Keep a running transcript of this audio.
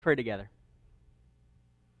Pray together.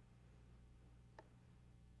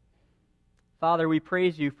 Father, we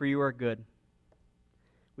praise you for you are good.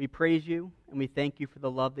 We praise you and we thank you for the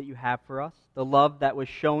love that you have for us, the love that was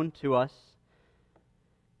shown to us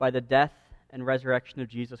by the death and resurrection of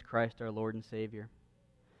Jesus Christ, our Lord and Savior.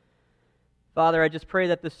 Father, I just pray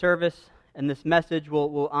that this service and this message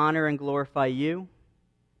will honor and glorify you.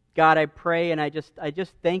 God, I pray and I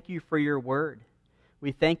just thank you for your word.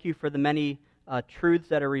 We thank you for the many truths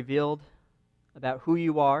that are revealed about who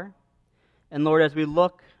you are. And Lord, as we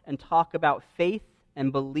look and talk about faith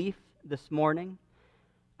and belief this morning,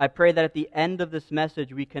 I pray that at the end of this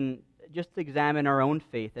message we can just examine our own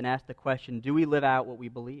faith and ask the question, do we live out what we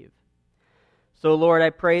believe? So Lord,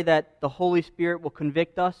 I pray that the Holy Spirit will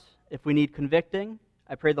convict us if we need convicting.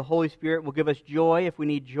 I pray the Holy Spirit will give us joy if we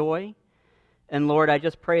need joy. And Lord, I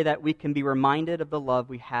just pray that we can be reminded of the love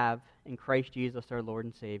we have in Christ Jesus, our Lord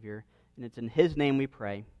and Savior. And it's in His name we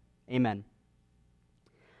pray. Amen.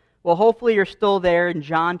 Well, hopefully you're still there in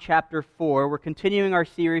John chapter 4. We're continuing our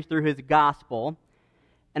series through his gospel.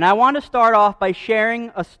 And I want to start off by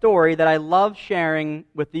sharing a story that I love sharing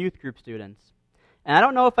with the youth group students. And I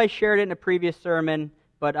don't know if I shared it in a previous sermon,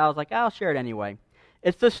 but I was like, I'll share it anyway.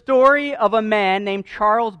 It's the story of a man named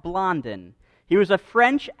Charles Blondin. He was a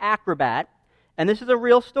French acrobat, and this is a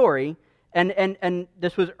real story, and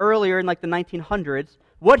this was earlier in like the 1900s.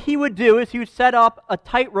 What he would do is he would set up a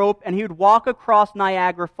tightrope and he would walk across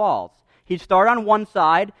Niagara Falls. He'd start on one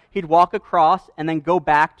side, he'd walk across, and then go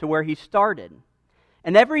back to where he started.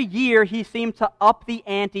 And every year he seemed to up the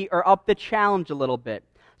ante or up the challenge a little bit.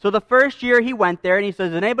 So the first year he went there and he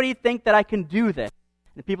says, does anybody think that I can do this?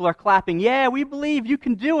 And people are clapping, yeah, we believe you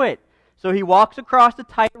can do it. So he walks across the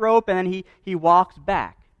tightrope and then he walks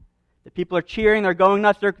back. The people are cheering, they're going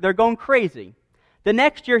nuts, they're going crazy. The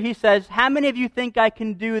next year he says, how many of you think I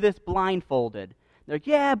can do this blindfolded? They're like,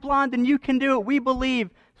 yeah, Blondin, you can do it, we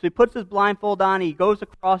believe. So he puts his blindfold on, he goes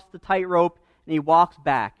across the tightrope, and he walks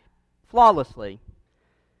back flawlessly.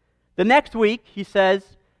 The next week he says,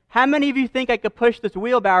 how many of you think I could push this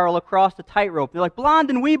wheelbarrow across the tightrope? They're like,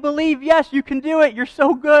 Blondin, we believe, yes, you can do it, you're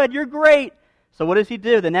so good, you're great. So what does he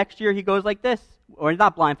do? The next year he goes like this, or he's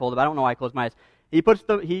not blindfolded, but I don't know why I closed my eyes.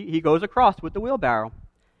 He goes across with the wheelbarrow.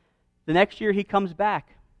 The next year he comes back.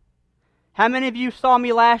 How many of you saw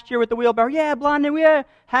me last year with the wheelbarrow? Yeah, Blondin, yeah.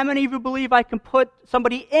 How many of you believe I can put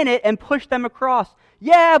somebody in it and push them across?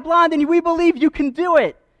 Yeah, Blondin, we believe you can do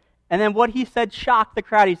it. And then what he said shocked the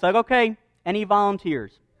crowd. He's like, okay, any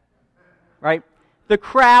volunteers? Right? The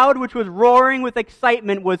crowd, which was roaring with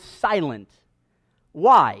excitement, was silent.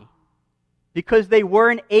 Why? Because they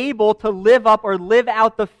weren't able to live up or live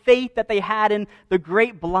out the faith that they had in the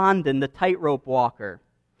great Blondin, the tightrope walker.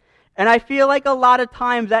 And I feel like a lot of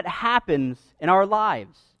times that happens in our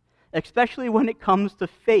lives, especially when it comes to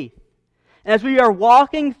faith. And as we are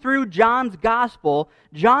walking through John's gospel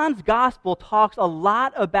talks a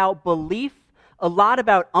lot about belief, a lot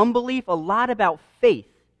about unbelief, a lot about faith.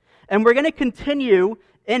 And we're going to continue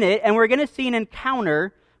in it, and we're going to see an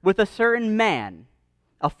encounter with a certain man,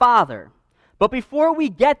 a father. But before we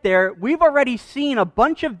get there, we've already seen a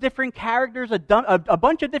bunch of different characters, a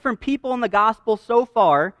bunch of different people in the gospel so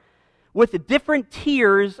far, with different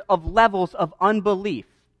tiers of levels of unbelief.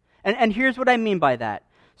 And here's what I mean by that.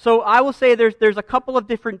 So I will say there's a couple of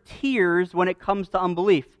different tiers when it comes to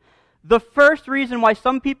unbelief. The first reason why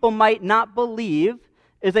some people might not believe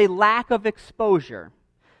is a lack of exposure.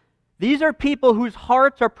 These are people whose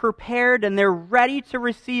hearts are prepared and they're ready to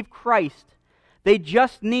receive Christ. They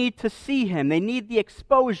just need to see Him. They need the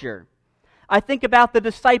exposure. I think about the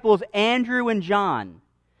disciples Andrew and John.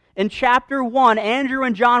 In chapter 1, Andrew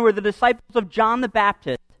and John were the disciples of John the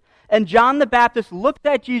Baptist. And John the Baptist looks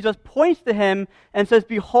at Jesus, points to Him, and says,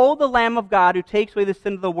 behold the Lamb of God who takes away the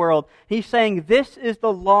sin of the world. He's saying, this is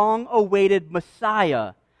the long-awaited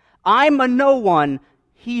Messiah. I'm a no one.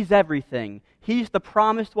 He's everything. He's the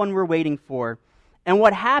promised one we're waiting for. And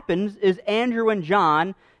what happens is Andrew and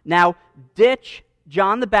John now ditch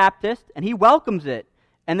John the Baptist, and he welcomes it.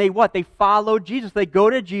 And they follow Jesus. They go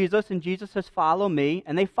to Jesus, and Jesus says, follow me,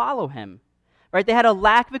 and they follow Him. Right? They had a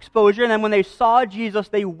lack of exposure, and then when they saw Jesus,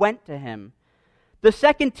 they went to Him. The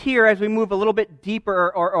second tier, as we move a little bit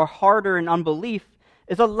deeper or harder in unbelief,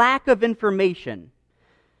 is a lack of information.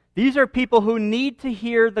 These are people who need to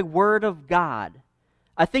hear the Word of God.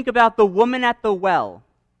 I think about the woman at the well.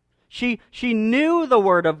 She knew the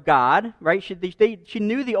Word of God, right? She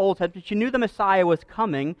knew the Old Testament. She knew the Messiah was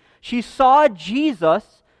coming. She saw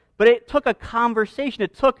Jesus, but it took a conversation.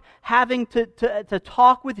 It took having to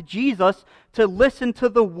talk with Jesus to listen to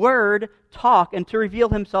the Word talk and to reveal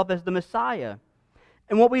Himself as the Messiah.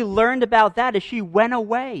 And what we learned about that is she went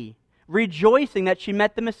away, rejoicing that she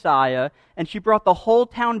met the Messiah, and she brought the whole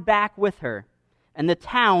town back with her. And the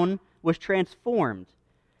town was transformed.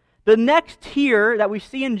 The next tier that we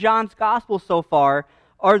see in John's gospel so far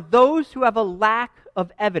are those who have a lack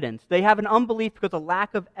of evidence. They have an unbelief because of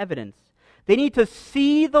lack of evidence. They need to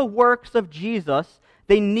see the works of Jesus.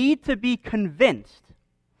 They need to be convinced.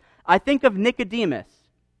 I think of Nicodemus.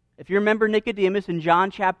 If you remember Nicodemus in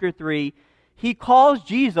John chapter 3, he calls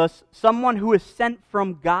Jesus someone who is sent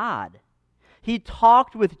from God. He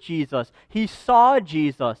talked with Jesus. He saw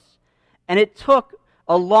Jesus. And it took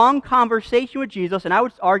a long conversation with Jesus, and I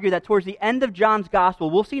would argue that towards the end of John's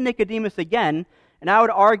gospel, we'll see Nicodemus again, and I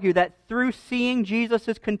would argue that through seeing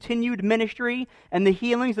Jesus' continued ministry and the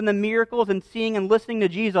healings and the miracles and seeing and listening to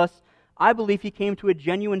Jesus, I believe he came to a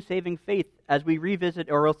genuine saving faith as we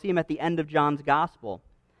revisit, or we'll see him at the end of John's gospel.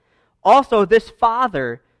 Also, this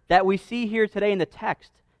father that we see here today in the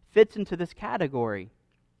text fits into this category.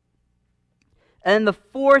 And the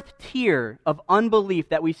fourth tier of unbelief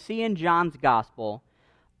that we see in John's gospel,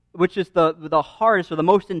 which is the hardest or the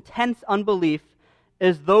most intense unbelief,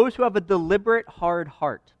 is those who have a deliberate hard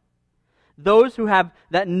heart. Those who have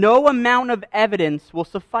that no amount of evidence will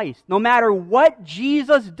suffice. No matter what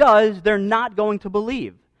Jesus does, they're not going to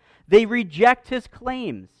believe. They reject his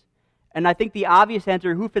claims. And I think the obvious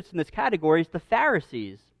answer who fits in this category is the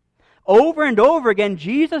Pharisees. Over and over again,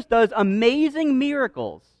 Jesus does amazing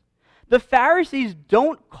miracles. The Pharisees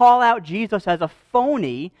don't call out Jesus as a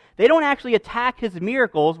phony. They don't actually attack his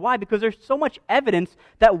miracles. Why? Because there's so much evidence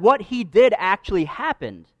that what he did actually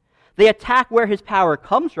happened. They attack where his power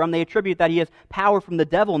comes from. They attribute that he has power from the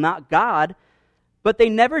devil, not God. But they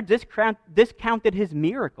never discounted his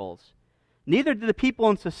miracles. Neither did the people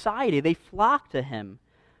in society. They flocked to him.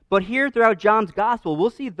 But here throughout John's gospel, we'll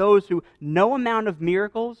see those who no amount of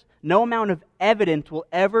miracles, no amount of evidence will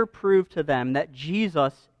ever prove to them that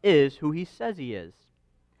Jesus is who he says he is.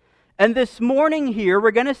 And this morning here,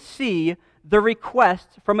 we're going to see the request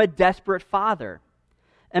from a desperate father.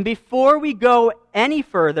 And before we go any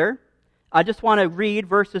further, I just want to read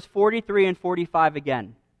verses 43 and 45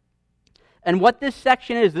 again. And what this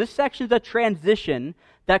section is a transition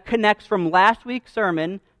that connects from last week's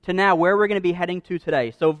sermon to now where we're going to be heading to today.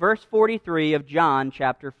 So verse 43 of John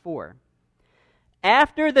chapter 4.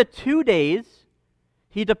 After the 2 days,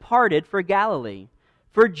 he departed for Galilee.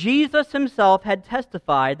 For Jesus himself had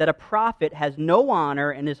testified that a prophet has no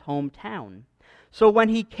honor in his hometown. So when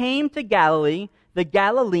he came to Galilee, the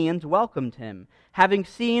Galileans welcomed him, having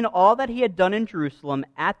seen all that he had done in Jerusalem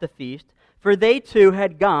at the feast, for they too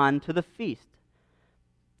had gone to the feast.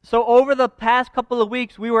 So over the past couple of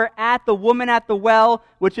weeks, we were at the woman at the well,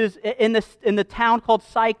 which is in the town called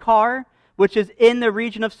Sychar, which is in the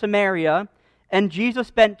region of Samaria. And Jesus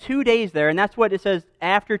spent 2 days there, and that's what it says,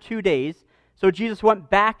 after 2 days. So Jesus went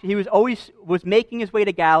back. He was making his way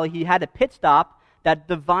to Galilee. He had a pit stop, that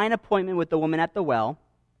divine appointment with the woman at the well.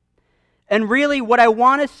 And really what I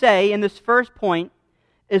want to say in this first point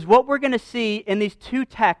is what we're going to see in these two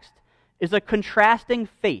texts is a contrasting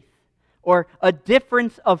faith, or a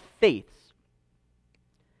difference of faiths.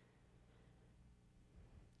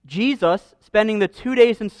 Jesus, spending the 2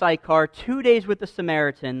 days in Sychar, 2 days with the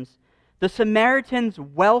Samaritans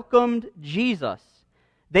welcomed Jesus.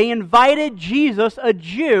 They invited Jesus, a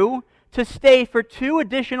Jew, to stay for 2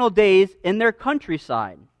 additional days in their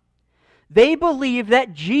countryside. They believed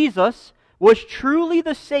that Jesus was truly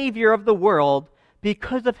the Savior of the world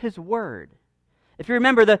because of his word. If you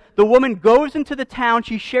remember, the woman goes into the town,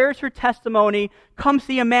 she shares her testimony, come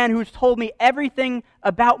see a man who's told me everything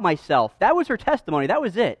about myself. That was her testimony, that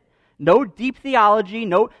was it. No deep theology,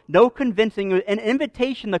 no convincing, an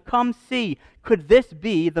invitation to come see, could this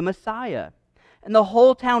be the Messiah? And the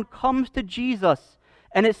whole town comes to Jesus,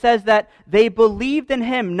 and it says that they believed in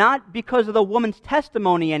him, not because of the woman's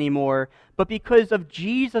testimony anymore, but because of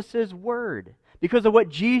Jesus' word, because of what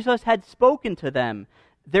Jesus had spoken to them.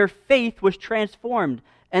 Their faith was transformed,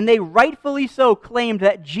 and they rightfully so claimed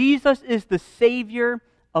that Jesus is the Savior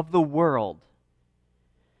of the world.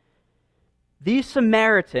 These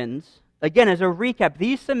Samaritans, again as a recap,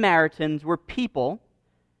 these Samaritans were people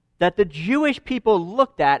that the Jewish people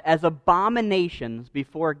looked at as abominations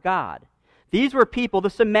before God. These were people,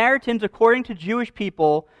 the Samaritans, according to Jewish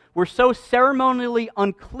people, were so ceremonially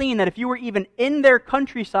unclean that if you were even in their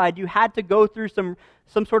countryside, you had to go through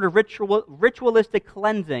some sort of ritualistic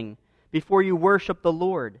cleansing before you worship the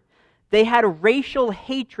Lord. They had racial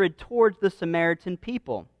hatred towards the Samaritan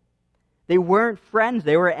people. They weren't friends,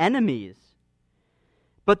 they were enemies.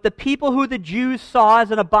 But the people who the Jews saw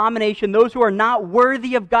as an abomination, those who are not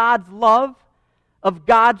worthy of God's love, of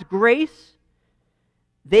God's grace,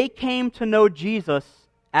 they came to know Jesus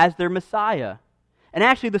as their Messiah. And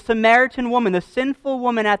actually, the Samaritan woman, the sinful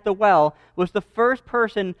woman at the well, was the first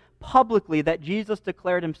person publicly that Jesus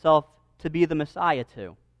declared himself to be the Messiah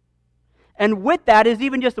to. And with that is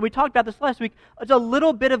even just, we talked about this last week, it's a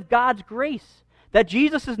little bit of God's grace. That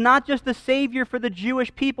Jesus is not just the Savior for the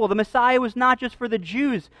Jewish people. The Messiah was not just for the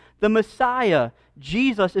Jews. The Messiah,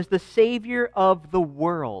 Jesus, is the Savior of the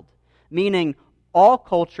world. Meaning all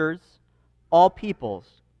cultures, all peoples.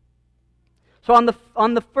 So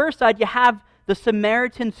on the first side, you have the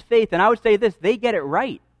Samaritan's faith. And I would say this, they get it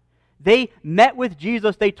right. They met with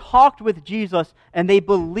Jesus, they talked with Jesus, and they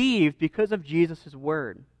believed because of Jesus'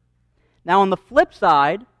 word. Now on the flip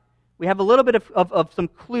side, we have a little bit of some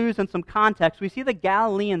clues and some context. We see the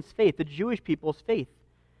Galileans' faith, the Jewish people's faith.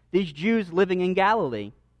 These Jews living in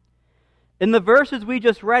Galilee. In the verses we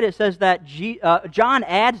just read, it says that John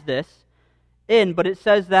adds this in, but it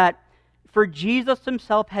says that for Jesus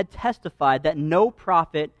himself had testified that no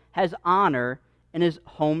prophet has honor in his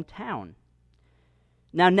hometown.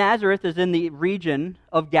 Now Nazareth is in the region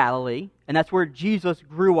of Galilee, and that's where Jesus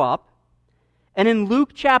grew up. And in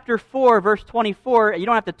Luke chapter 4, verse 24, you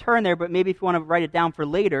don't have to turn there, but maybe if you want to write it down for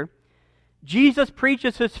later, Jesus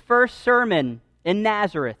preaches his first sermon in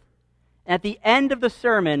Nazareth. And at the end of the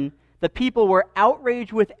sermon, the people were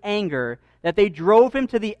outraged with anger that they drove him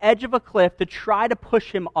to the edge of a cliff to try to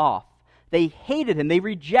push him off. They hated him. They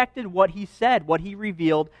rejected what he said, what he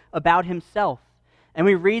revealed about himself. And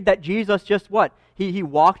we read that Jesus just what? He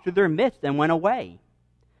walked through their midst and went away.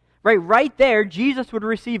 Right there, Jesus would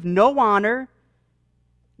receive no honor,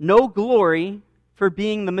 no glory for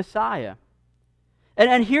being the Messiah.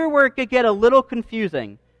 And here where it could get a little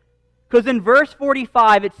confusing. Because in verse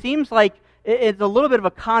 45, it seems like it's a little bit of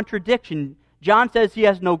a contradiction. John says he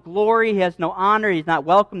has no glory, he has no honor, he's not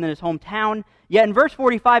welcomed in his hometown. Yet in verse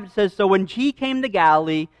 45 it says, so when he came to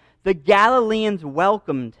Galilee, the Galileans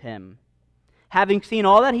welcomed him, having seen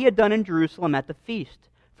all that he had done in Jerusalem at the feast,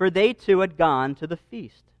 for they too had gone to the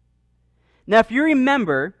feast. Now if you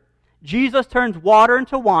remember, Jesus turns water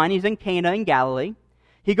into wine. He's in Cana in Galilee.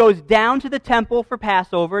 He goes down to the temple for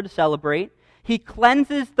Passover to celebrate. He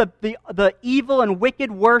cleanses the evil and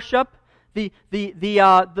wicked worship,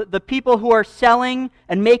 the people who are selling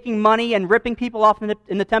and making money and ripping people off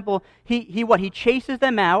in the temple. He chases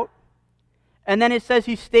them out. And then it says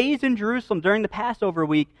he stays in Jerusalem during the Passover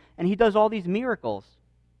week, and he does all these miracles.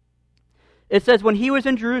 It says, when he was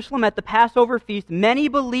in Jerusalem at the Passover feast, many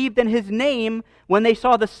believed in his name when they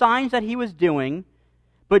saw the signs that he was doing,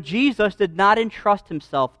 but Jesus did not entrust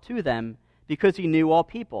himself to them because he knew all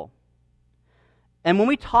people. And when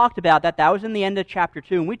we talked about that, that was in the end of chapter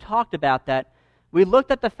 2, and we talked about that, we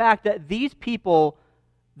looked at the fact that these people,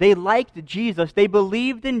 they liked Jesus, they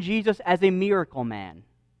believed in Jesus as a miracle man.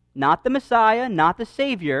 Not the Messiah, not the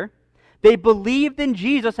Savior. They believed in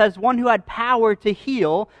Jesus as one who had power to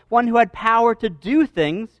heal, one who had power to do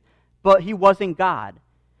things, but he wasn't God.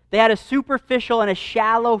 They had a superficial and a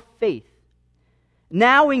shallow faith.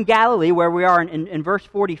 Now in Galilee, where we are in verse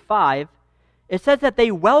 45, it says that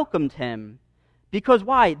they welcomed him. Because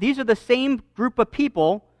why? These are the same group of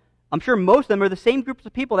people, I'm sure most of them are the same groups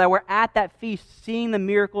of people that were at that feast seeing the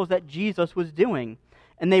miracles that Jesus was doing.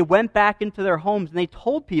 And they went back into their homes and they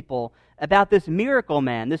told people about this miracle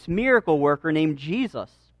man, this miracle worker named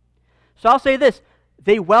Jesus. So I'll say this,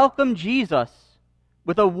 they welcome Jesus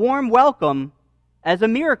with a warm welcome as a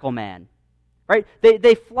miracle man. Right?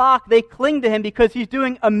 They flock, they cling to him because he's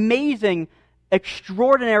doing amazing,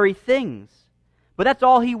 extraordinary things. But that's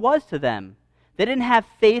all he was to them. They didn't have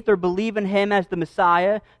faith or believe in him as the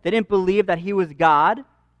Messiah. They didn't believe that he was God.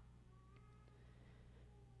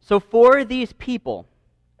 So for these people,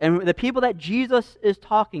 and the people that Jesus is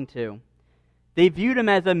talking to, they viewed him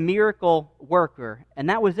as a miracle worker, and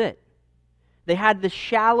that was it. They had this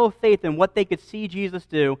shallow faith in what they could see Jesus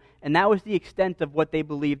do, and that was the extent of what they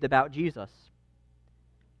believed about Jesus.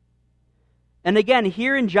 And again,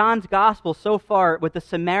 here in John's Gospel so far, with the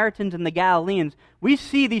Samaritans and the Galileans, we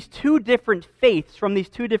see these two different faiths from these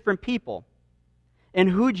two different people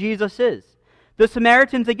and who Jesus is. The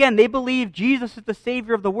Samaritans, again, they believe Jesus is the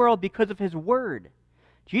Savior of the world because of his word.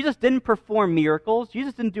 Jesus didn't perform miracles.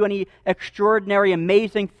 Jesus didn't do any extraordinary,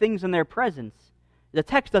 amazing things in their presence. The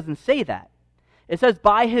text doesn't say that. It says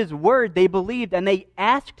by his word they believed, and they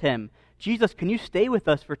asked him, Jesus, can you stay with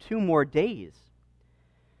us for 2 more days?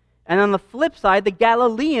 And on the flip side, the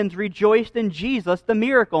Galileans rejoiced in Jesus, the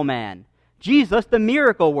miracle man, Jesus, the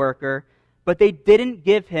miracle worker, but they didn't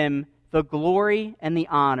give him the glory and the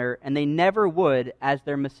honor, and they never would as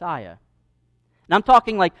their Messiah. And I'm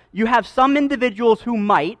talking like you have some individuals who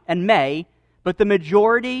might and may, but the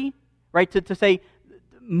majority, right, to say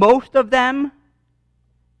most of them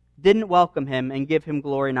didn't welcome him and give him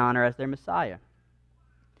glory and honor as their Messiah.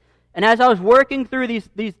 And as I was working through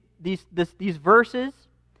these verses,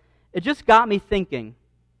 it just got me thinking,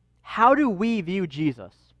 how do we view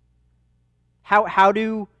Jesus? How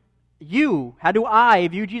do I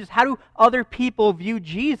view Jesus? How do other people view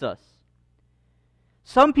Jesus?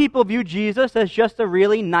 Some people view Jesus as just a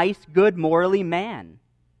really nice, good, morally man.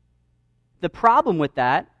 The problem with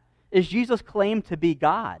that is Jesus claimed to be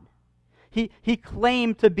God. He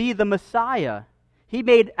claimed to be the Messiah. He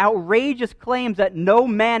made outrageous claims that no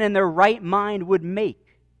man in their right mind would make.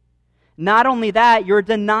 Not only that, you're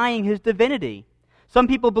denying his divinity. Some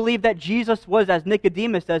people believe that Jesus was, as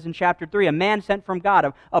Nicodemus says in chapter 3, a man sent from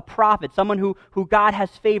God, a prophet, someone who God has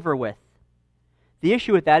favor with. The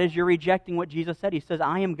issue with that is you're rejecting what Jesus said. He says,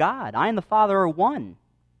 I am God. I and the Father are one.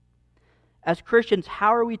 As Christians,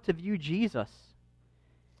 how are we to view Jesus?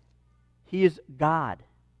 He is God.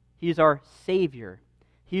 He is our Savior.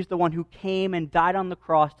 He's the one who came and died on the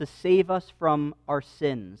cross to save us from our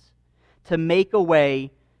sins, to make a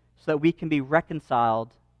way so that we can be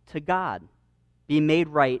reconciled to God, be made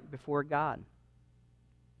right before God.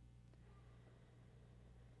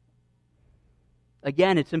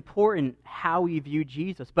 Again, it's important how we view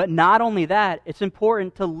Jesus. But not only that, it's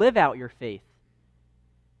important to live out your faith.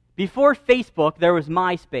 Before Facebook, there was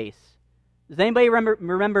MySpace. Does anybody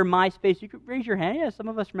remember MySpace? You could raise your hand. Yeah, some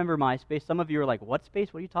of us remember MySpace. Some of you are like, what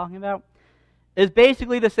space? What are you talking about? It's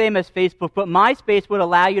basically the same as Facebook, but MySpace would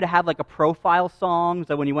allow you to have like a profile song,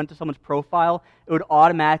 so when you went to someone's profile, it would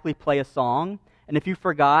automatically play a song. And if you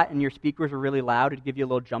forgot and your speakers were really loud, it'd give you a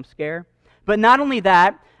little jump scare. But not only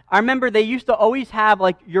that, I remember they used to always have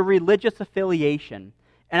like your religious affiliation.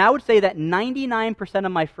 And I would say that 99%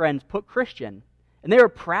 of my friends put Christian. And they were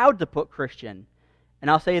proud to put Christian.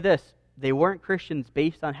 And I'll say this, they weren't Christians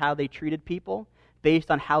based on how they treated people,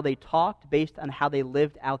 based on how they talked, based on how they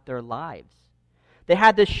lived out their lives. They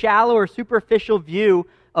had this shallow or superficial view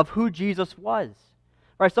of who Jesus was.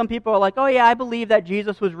 Right? Some people are like, oh yeah, I believe that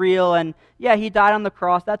Jesus was real, and yeah, he died on the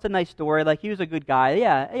cross. That's a nice story. Like, he was a good guy.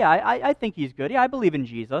 I think he's good. Yeah, I believe in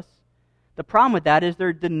Jesus. The problem with that is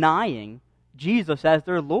they're denying Jesus as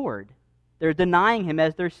their Lord. They're denying him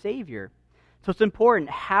as their Savior. So it's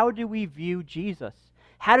important. How do we view Jesus?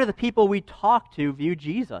 How do the people we talk to view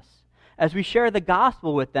Jesus? As we share the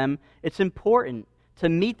gospel with them, it's important to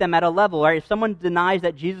meet them at a level. Right? If someone denies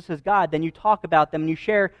that Jesus is God, then you talk about them and you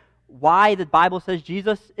share why the Bible says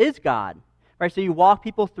Jesus is God. Right? So you walk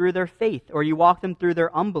people through their faith, or you walk them through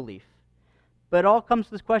their unbelief. But it all comes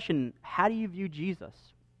to this question, how do you view Jesus?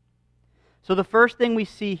 So the first thing we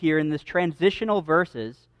see here in this transitional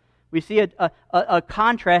verses, we see a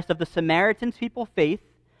contrast of the Samaritans' people faith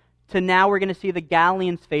to now we're going to see the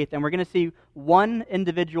Galileans' faith, and we're going to see one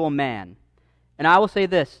individual man. And I will say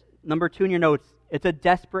this, number 2 in your notes, it's a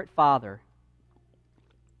desperate father.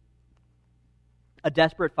 A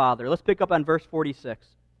desperate father. Let's pick up on verse 46.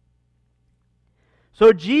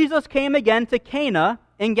 So Jesus came again to Cana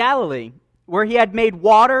in Galilee, where he had made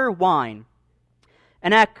water wine.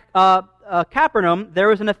 And at Capernaum, there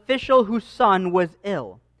was an official whose son was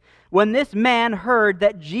ill. When this man heard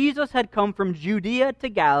that Jesus had come from Judea to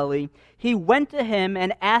Galilee, he went to him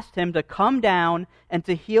and asked him to come down and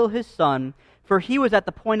to heal his son, for he was at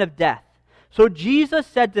the point of death. So Jesus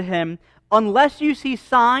said to him, unless you see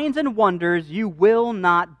signs and wonders, you will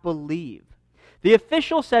not believe. The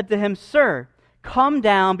official said to him, Sir, come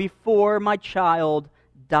down before my child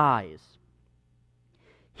dies.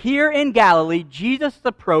 Here in Galilee, Jesus is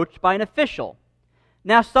approached by an official.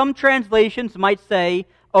 Now, some translations might say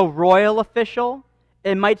a royal official.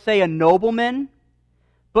 It might say a nobleman.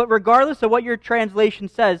 But regardless of what your translation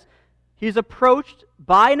says, he's approached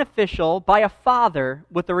by an official, by a father,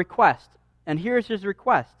 with a request. And here's his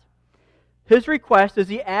request. His request is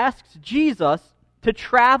he asks Jesus to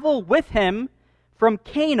travel with him from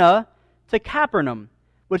Cana to Capernaum,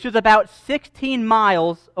 which is about 16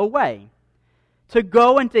 miles away, to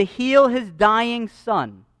go and to heal his dying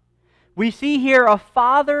son. We see here a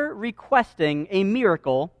father requesting a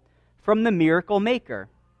miracle from the miracle maker.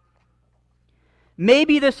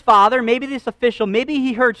 Maybe this father, maybe this official, maybe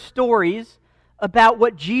he heard stories about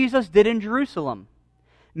what Jesus did in Jerusalem.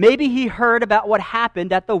 Maybe he heard about what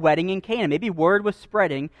happened at the wedding in Cana. Maybe word was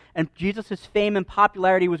spreading and Jesus' fame and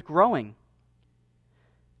popularity was growing.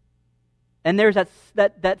 And there's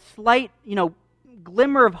that slight,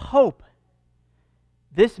 glimmer of hope.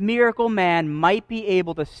 This miracle man might be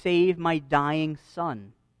able to save my dying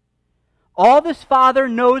son. All this father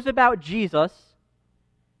knows about Jesus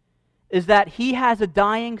is that he has a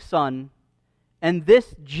dying son, and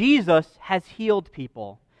this Jesus has healed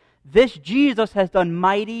people. This Jesus has done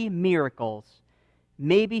mighty miracles.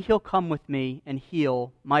 Maybe he'll come with me and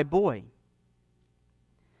heal my boy.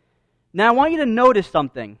 Now I want you to notice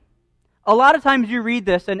something. A lot of times you read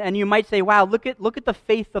this and you might say, wow, look at the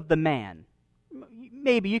faith of the man.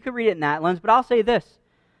 Maybe you could read it in that lens, but I'll say this.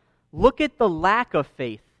 Look at the lack of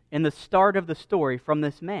faith in the start of the story from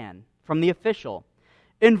this man, from the official.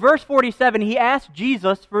 In verse 47, he asks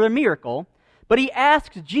Jesus for a miracle, but he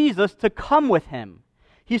asks Jesus to come with him.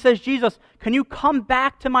 He says, Jesus, can you come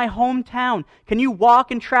back to my hometown? Can you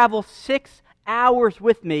walk and travel 6 hours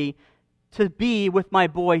with me to be with my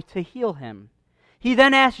boy to heal him? He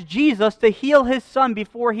then asks Jesus to heal his son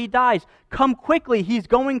before he dies. Come quickly, he's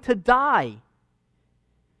going to die.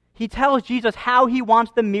 He tells Jesus how he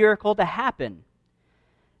wants the miracle to happen.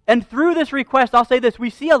 And through this request, I'll say this, we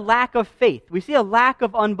see a lack of faith. We see a lack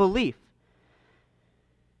of unbelief.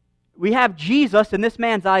 We have Jesus, in this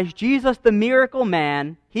man's eyes, Jesus the miracle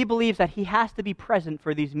man. He believes that he has to be present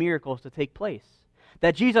for these miracles to take place.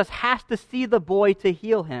 That Jesus has to see the boy to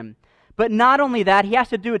heal him. But not only that, he has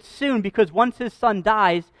to do it soon because once his son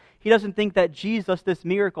dies, he doesn't think that Jesus, this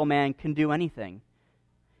miracle man, can do anything.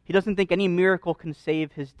 He doesn't think any miracle can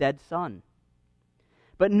save his dead son.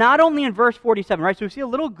 But not only in verse 47, right? So we see a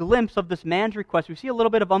little glimpse of this man's request. We see a little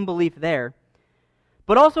bit of unbelief there.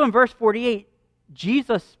 But also in verse 48,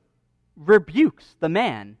 Jesus rebukes the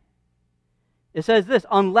man. It says this,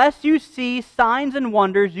 unless you see signs and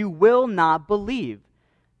wonders, you will not believe.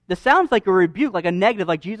 This sounds like a rebuke, like a negative,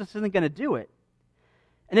 like Jesus isn't going to do it.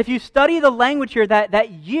 And if you study the language here,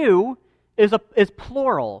 that you is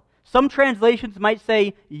plural. Some translations might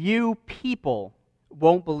say, you people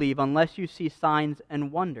won't believe unless you see signs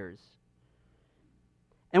and wonders.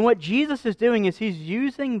 And what Jesus is doing is he's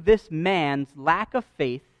using this man's lack of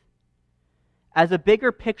faith as a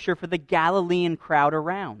bigger picture for the Galilean crowd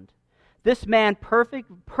around. This man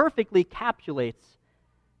perfectly encapsulates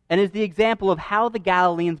and is the example of how the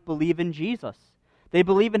Galileans believe in Jesus. They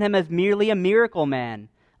believe in him as merely a miracle man,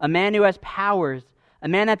 a man who has powers, a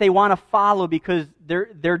man that they want to follow because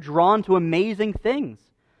they're drawn to amazing things.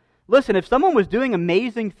 Listen, if someone was doing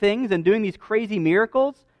amazing things and doing these crazy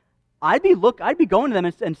miracles, I'd be going to them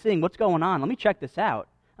and seeing what's going on. Let me check this out.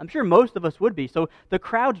 I'm sure most of us would be. So the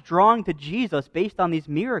crowd's drawing to Jesus based on these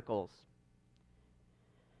miracles.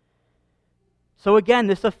 So again,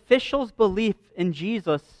 this official's belief in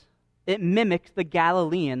Jesus, it mimics the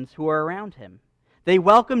Galileans who are around him. They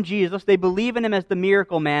welcome Jesus, they believe in him as the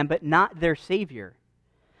miracle man, but not their Savior.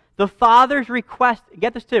 The Father's request,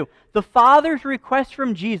 get this too, the Father's request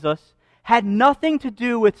from Jesus had nothing to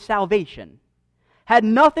do with salvation, had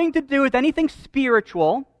nothing to do with anything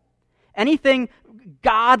spiritual, anything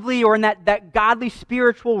godly or in that godly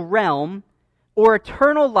spiritual realm or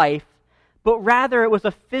eternal life, but rather it was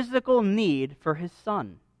a physical need for his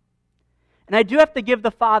son. And I do have to give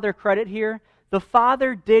the Father credit here. The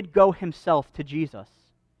Father did go himself to Jesus.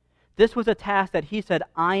 This was a task that he said,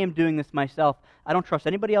 I am doing this myself. I don't trust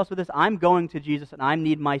anybody else with this. I'm going to Jesus and I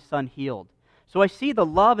need my son healed. So I see the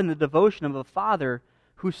love and the devotion of a father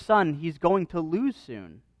whose son he's going to lose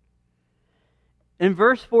soon. In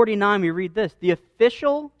verse 49 we read this, the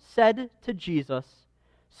official said to Jesus,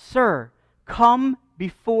 Sir, come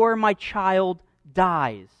before my child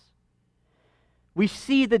dies. We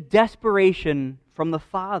see the desperation from the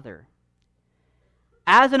Father.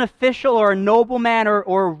 As an official or a nobleman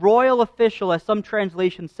or a royal official, as some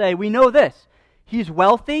translations say, we know this. He's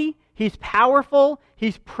wealthy, he's powerful,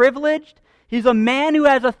 he's privileged, he's a man who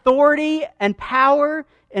has authority and power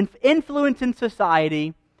and influence in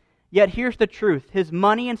society. Yet here's the truth. His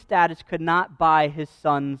money and status could not buy his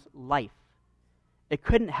son's life. It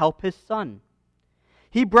couldn't help his son.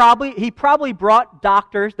 He probably brought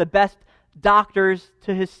doctors, the best doctors,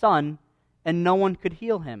 to his son, and no one could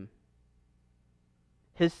heal him.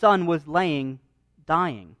 His son was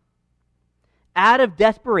dying. Out of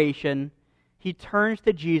desperation, he turns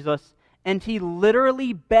to Jesus and he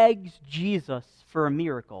literally begs Jesus for a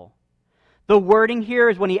miracle. The wording here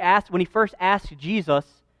is when he first asks Jesus,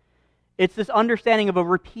 it's this understanding of a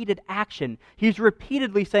repeated action. He's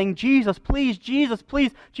repeatedly saying, Jesus, please, Jesus,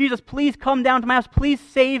 please, Jesus, please come down to my house. Please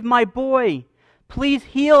save my boy. Please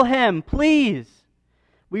heal him, please.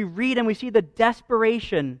 We read and we see the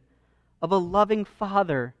desperation of a loving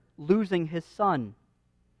father losing his son.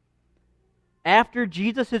 After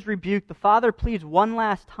Jesus is rebuked, the father pleads one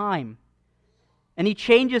last time. And he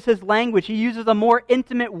changes his language. He uses a more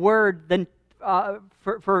intimate word than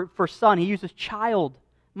for son. He uses child.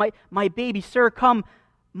 My baby, sir, come.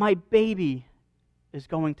 My baby is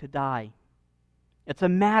going to die. It's a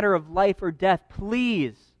matter of life or death.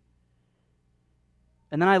 Please.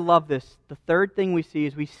 And then I love this. The third thing we see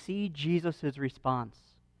is we see Jesus' response.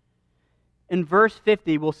 In verse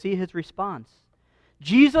 50, we'll see his response.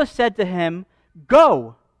 Jesus said to him,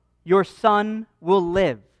 "Go, your son will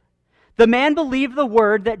live." The man believed the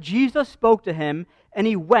word that Jesus spoke to him, and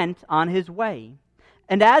he went on his way.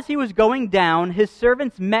 And as he was going down, his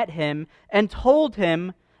servants met him and told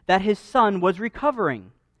him that his son was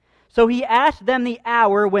recovering. So he asked them the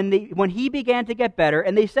hour when he began to get better,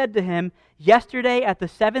 and they said to him, "Yesterday at the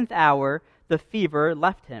 7th hour, the fever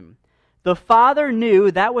left him." The father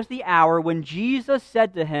knew that was the hour when Jesus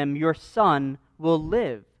said to him, "Your son will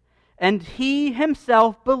live." And he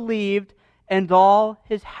himself believed, and all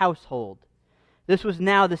his household. This was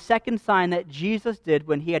now the second sign that Jesus did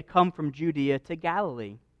when he had come from Judea to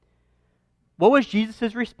Galilee. What was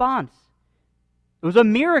Jesus' response? It was a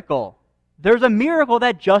miracle. There's a miracle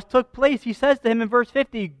that just took place. He says to him in verse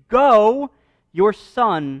 50, "Go, your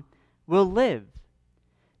son will live."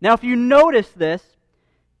 Now, if you notice this,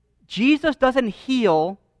 Jesus doesn't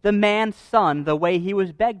heal the man's son the way he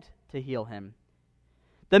was begged to heal him.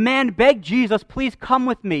 The man begged Jesus, "Please come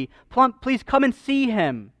with me. Please come and see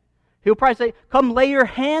him." He'll probably say, "Come lay your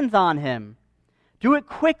hands on him. Do it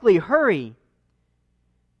quickly, hurry."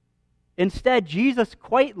 Instead, Jesus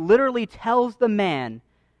quite literally tells the man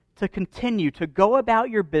to continue to go about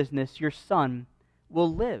your business. Your son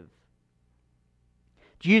will live.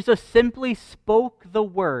 Jesus simply spoke the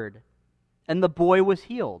word, and the boy was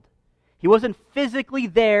healed. He wasn't physically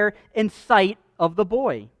there in sight of the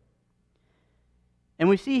boy. And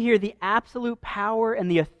we see here the absolute power and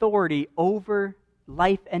the authority over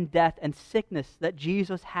life and death and sickness that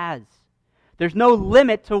Jesus has. There's no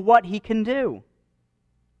limit to what he can do.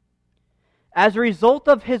 As a result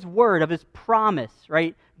of his word, of his promise,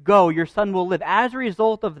 right? Go, your son will live. As a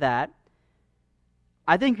result of that,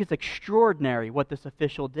 I think it's extraordinary what this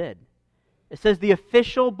official did. It says the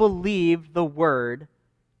official believed the word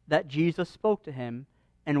that Jesus spoke to him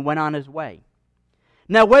and went on his way.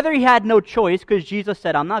 Now, whether he had no choice, because Jesus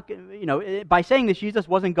said, "I'm not," by saying this, Jesus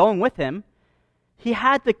wasn't going with him. He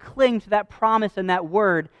had to cling to that promise and that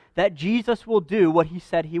word that Jesus will do what he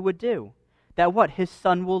said he would do. That what? His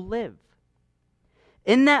son will live.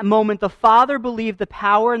 In that moment, the father believed the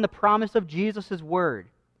power and the promise of Jesus' word.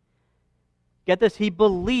 Get this, he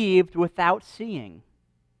believed without seeing.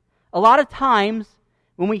 A lot of times,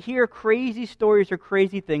 when we hear crazy stories or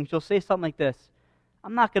crazy things, you'll say something like this,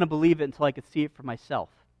 "I'm not going to believe it until I can see it for myself."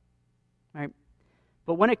 Right?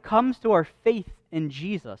 But when it comes to our faith in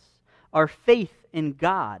Jesus, our faith in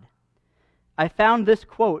God, I found this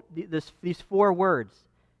quote, these 4 words.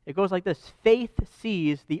 It goes like this: faith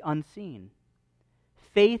sees the unseen.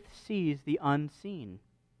 Faith sees the unseen.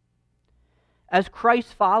 As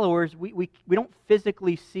Christ followers, we don't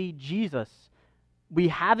physically see Jesus. We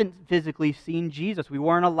haven't physically seen Jesus. We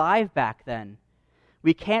weren't alive back then.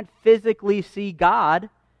 We can't physically see God.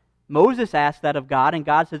 Moses asked that of God, and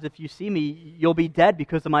God says, "If you see me, you'll be dead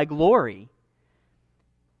because of my glory."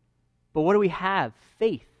 But what do we have?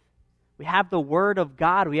 Faith. We have the Word of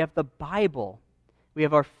God. We have the Bible. We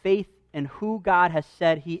have our faith in who God has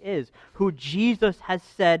said He is, who Jesus has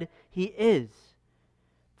said He is.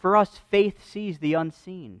 For us, faith sees the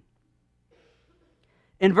unseen.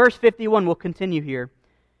 In verse 51, we'll continue here.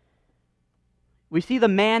 We see the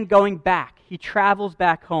man going back. He travels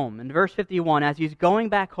back home. In verse 51, as he's going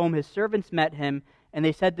back home, his servants met him, and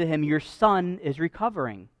they said to him, "Your son is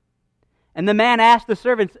recovering." And the man asked the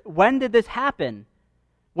servants, "When did this happen?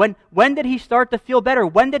 When did he start to feel better?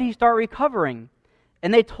 When did he start recovering?"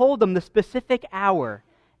 And they told him the specific hour.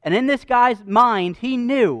 And in this guy's mind, he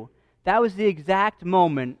knew that was the exact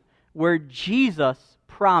moment where Jesus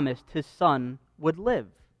promised his son would live.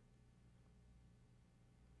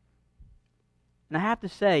 And I have to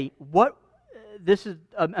say, this is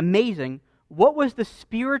amazing. What was the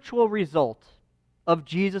spiritual result of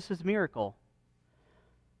Jesus' miracle?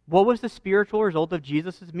 What was the spiritual result of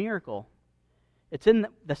Jesus' miracle? It's in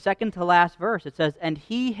the second to last verse. It says, "And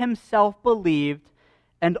he himself believed,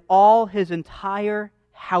 and all his entire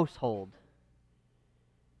household."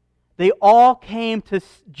 They all came to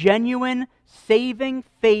genuine, saving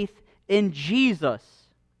faith in Jesus.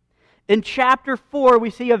 In chapter 4, we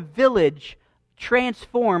see a village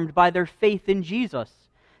transformed by their faith in Jesus.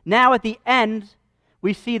 Now at the end,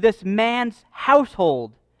 we see this man's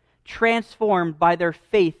household transformed by their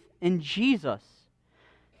faith in Jesus.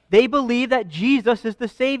 They believe that Jesus is the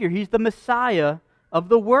Savior. He's the Messiah of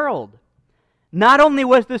the world. Not only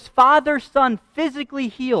was this father's son physically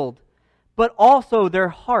healed, but also their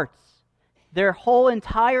hearts, their whole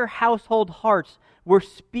entire household hearts were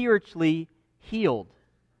spiritually healed.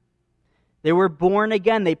 They were born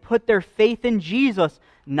again. They put their faith in Jesus,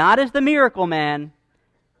 not as the miracle man,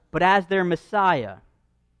 but as their Messiah.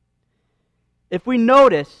 If we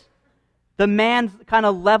notice the man's kind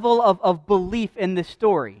of level of belief in this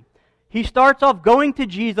story, he starts off going to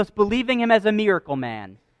Jesus, believing him as a miracle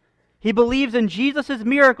man. He believes in Jesus'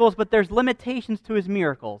 miracles, but there's limitations to his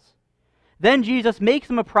miracles. Then Jesus makes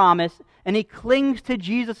him a promise, and he clings to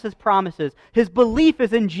Jesus' promises. His belief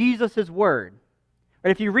is in Jesus' word. Right?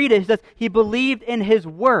 If you read it, it says he believed in his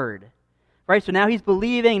word. Right? So now he's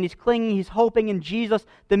believing, and he's clinging, he's hoping in Jesus,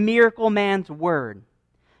 the miracle man's word.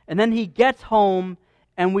 And then he gets home,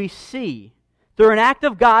 and we see, through an act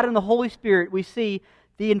of God and the Holy Spirit, we see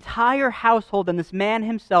the entire household and this man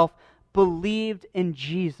himself believed in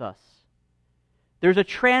Jesus. There's a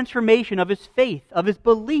transformation of his faith, of his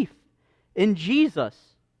belief in Jesus.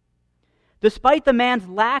 Despite the man's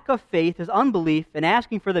lack of faith, his unbelief, in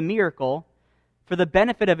asking for the miracle for the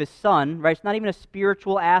benefit of his son, right? It's not even a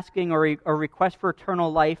spiritual asking or a request for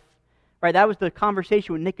eternal life, right? That was the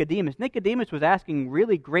conversation with Nicodemus. Nicodemus was asking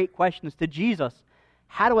really great questions to Jesus.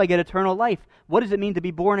 How do I get eternal life? What does it mean to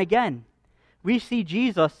be born again? We see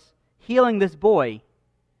Jesus healing this boy,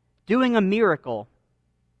 doing a miracle.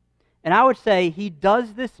 And I would say he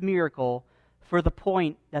does this miracle for the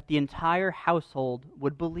point that the entire household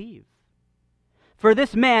would believe. For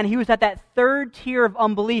this man, he was at that third tier of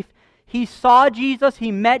unbelief. He saw Jesus,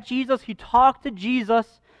 he met Jesus, he talked to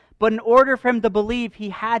Jesus, but in order for him to believe, he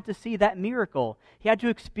had to see that miracle. He had to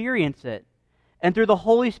experience it. And through the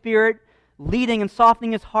Holy Spirit leading and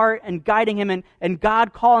softening his heart and guiding him and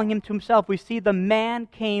God calling him to himself, we see the man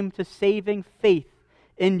came to saving faith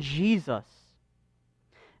in Jesus.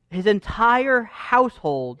 His entire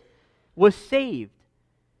household was saved.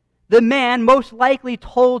 The man most likely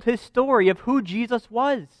told his story of who Jesus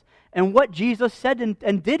was and what Jesus said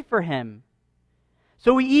and did for him.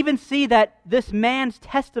 So we even see that this man's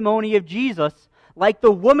testimony of Jesus, like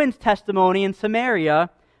the woman's testimony in Samaria,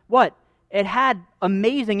 what? It had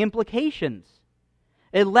amazing implications.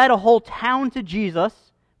 It led a whole town to Jesus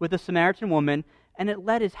with the Samaritan woman, and it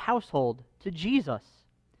led his household to Jesus.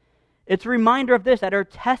 It's a reminder of this, that our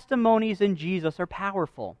testimonies in Jesus are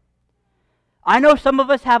powerful. I know some of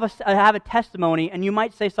us have a testimony, and you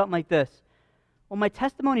might say something like this: well, my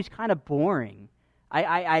testimony is kind of boring.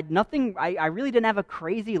 I had nothing, I really didn't have a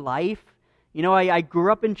crazy life. You know, I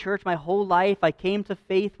grew up in church my whole life. I came to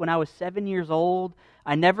faith when I was 7 years old.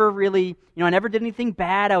 I never really, I never did anything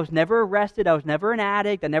bad. I was never arrested. I was never an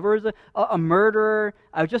addict. I never was a murderer.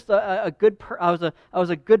 I was just a good I was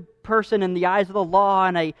a good person in the eyes of the law,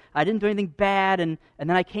 and I didn't do anything bad, and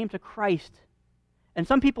then I came to Christ. And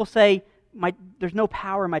some people say, there's no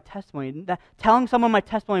power in my testimony. Telling someone my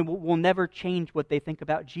testimony will never change what they think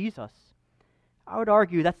about Jesus. I would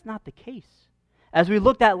argue that's not the case. As we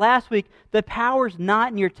looked at last week, the power's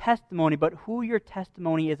not in your testimony, but who your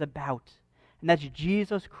testimony is about. And that's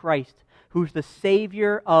Jesus Christ, who's the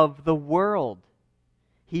Savior of the world.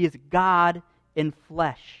 He is God in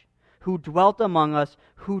flesh, who dwelt among us,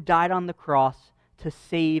 who died on the cross to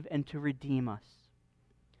save and to redeem us.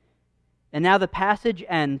 And now the passage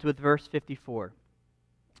ends with verse 54.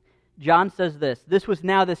 John says this was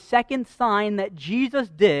now the second sign that Jesus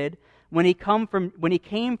did when he came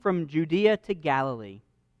from Judea to Galilee.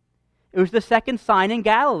 It was the second sign in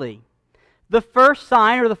Galilee. The first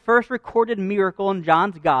sign, or the first recorded miracle in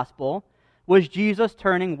John's gospel, was Jesus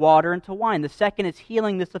turning water into wine. The second is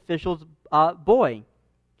healing this official's boy.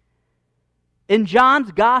 In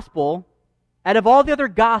John's gospel, out of all the other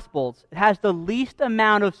gospels, it has the least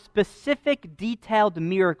amount of specific, detailed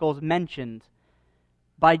miracles mentioned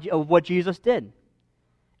of what Jesus did.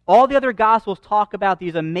 All the other Gospels talk about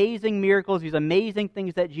these amazing miracles, these amazing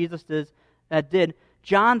things that Jesus did.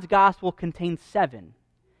 John's Gospel contains 7.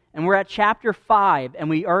 And we're at chapter 5, and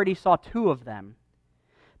we already saw 2 of them.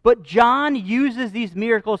 But John uses these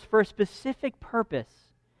miracles for a specific purpose.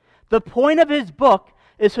 The point of his book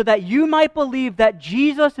is so that you might believe that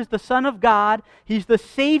Jesus is the Son of God, He's the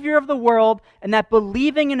Savior of the world, and that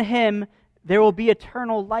believing in Him, there will be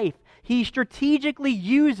eternal life. He strategically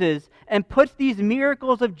uses and puts these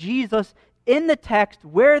miracles of Jesus in the text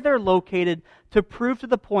where they're located to prove to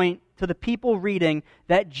the people reading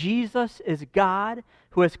that Jesus is God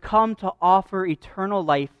who has come to offer eternal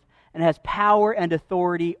life and has power and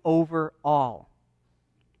authority over all.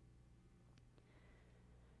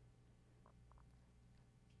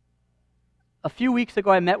 A few weeks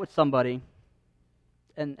ago I met with somebody,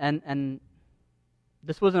 and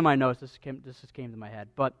this wasn't in my notes, this just came to my head,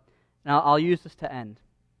 but now I'll use this to end.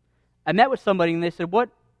 I met with somebody and they said, what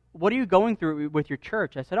are you going through with your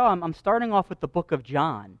church? I said, I'm starting off with the book of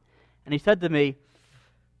John. And he said to me,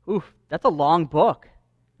 oof, that's a long book.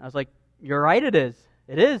 I was like, you're right, it is.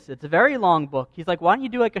 It is. It's a very long book. He's like, why don't you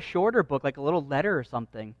do like a shorter book, like a little letter or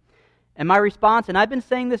something? And my response, and I've been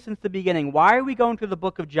saying this since the beginning, why are we going through the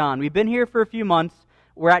book of John? We've been here for a few months.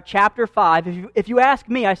 We're at chapter 5. If you ask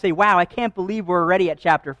me, I say, wow, I can't believe we're already at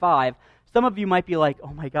chapter 5. Some of you might be like,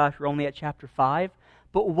 oh my gosh, we're only at chapter 5.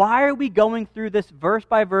 But why are we going through this verse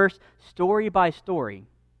by verse, story by story?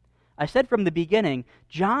 I said from the beginning,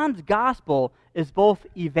 John's gospel is both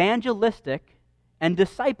evangelistic and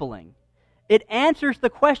discipling. It answers the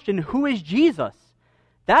question, who is Jesus?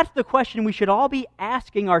 That's the question we should all be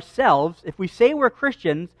asking ourselves. If we say we're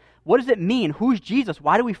Christians, what does it mean? Who's Jesus?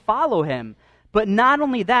 Why do we follow him? But not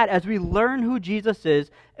only that, as we learn who Jesus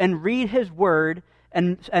is and read his word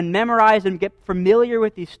and memorize and get familiar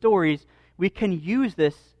with these stories, we can use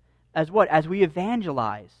this as what? As we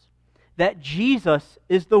evangelize. That Jesus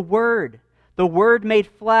is the Word made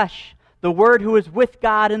flesh, the Word who was with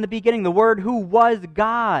God in the beginning, the Word who was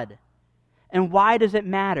God. And why does it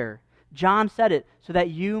matter? John said it, so that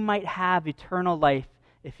you might have eternal life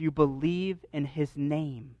if you believe in his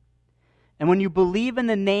name. And when you believe in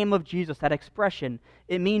the name of Jesus, that expression,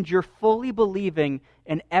 it means you're fully believing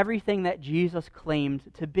in everything that Jesus claimed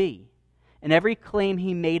to be, and every claim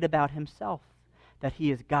he made about himself, that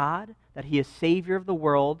he is God, that he is Savior of the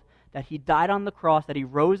world, that he died on the cross, that he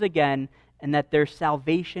rose again, and that there's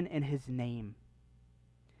salvation in his name.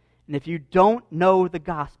 And if you don't know the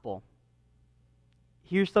gospel,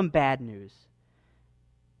 here's some bad news.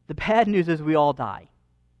 The bad news is we all die.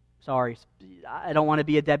 Sorry, I don't want to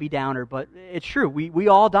be a Debbie Downer, but it's true. We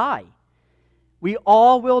all die. We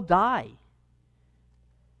all will die.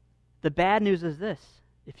 The bad news is this.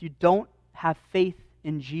 If you don't have faith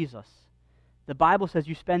in Jesus, the Bible says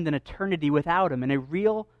you spend an eternity without him in a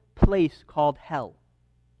real place called hell.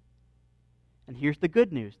 And here's the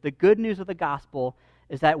good news. The good news of the gospel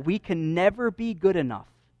is that we can never be good enough.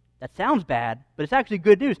 That sounds bad, but it's actually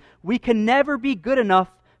good news. We can never be good enough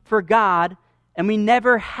for God, and we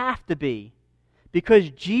never have to be, because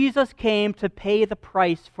Jesus came to pay the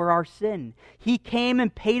price for our sin. He came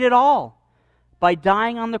and paid it all by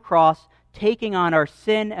dying on the cross, taking on our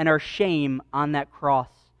sin and our shame on that cross,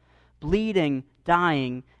 bleeding,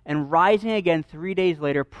 dying, and rising again 3 days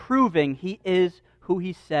later, proving he is who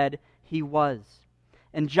he said he was.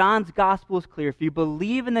 And John's gospel is clear. If you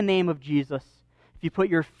believe in the name of Jesus, if you put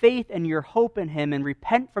your faith and your hope in him and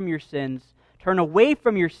repent from your sins, turn away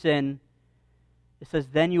from your sin, it says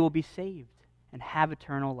then you will be saved and have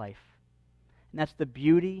eternal life. And that's the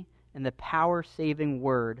beauty and the power-saving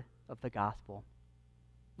word of the gospel.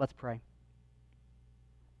 Let's pray.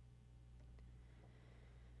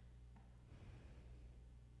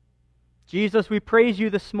 Jesus, we praise you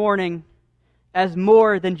this morning as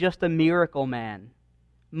more than just a miracle man,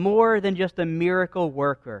 more than just a miracle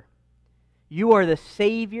worker. You are the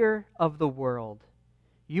Savior of the world.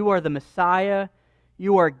 You are the Messiah.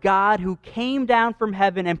 You are God who came down from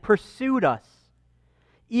heaven and pursued us.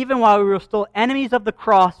 Even while we were still enemies of the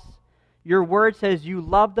cross, your word says you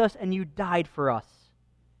loved us and you died for us.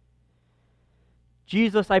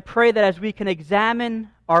 Jesus, I pray that as we can examine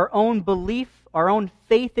our own belief, our own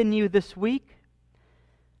faith in you this week,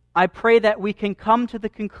 I pray that we can come to the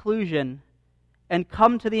conclusion and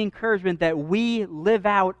come to the encouragement that we live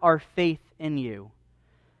out our faith in you.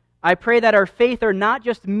 I pray that our faith are not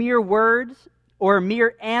just mere words or a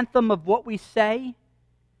mere anthem of what we say,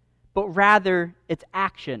 but rather it's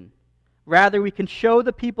action. Rather, we can show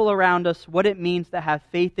the people around us what it means to have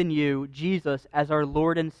faith in you, Jesus, as our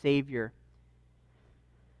Lord and Savior.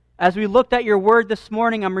 As we looked at your word this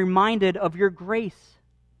morning, I'm reminded of your grace,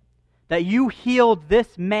 that you healed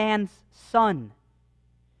this man's son.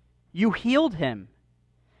 You healed him.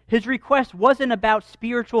 His request wasn't about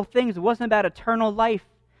spiritual things. It wasn't about eternal life,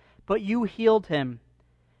 but you healed him.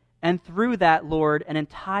 And through that, Lord, an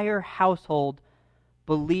entire household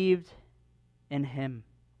believed in him,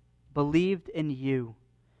 believed in you.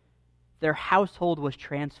 Their household was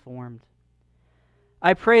transformed.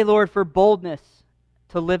 I pray, Lord, for boldness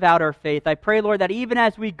to live out our faith. I pray, Lord, that even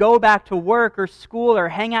as we go back to work or school or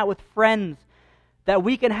hang out with friends, that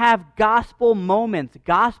we can have gospel moments,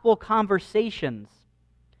 gospel conversations.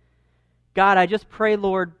 God, I just pray,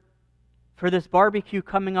 Lord, for this barbecue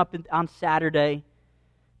coming up on Saturday,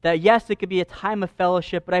 that yes, it could be a time of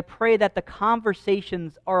fellowship, but I pray that the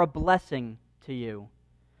conversations are a blessing to you.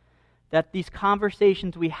 That these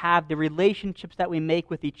conversations we have, the relationships that we make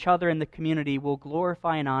with each other in the community will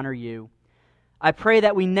glorify and honor you. I pray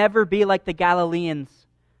that we never be like the Galileans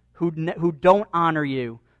who don't honor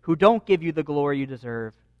you, who don't give you the glory you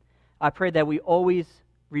deserve. I pray that we always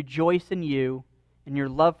rejoice in you and your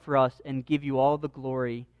love for us and give you all the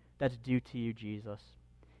glory that's due to you, Jesus.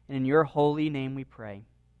 And in your holy name we pray.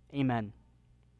 Amen.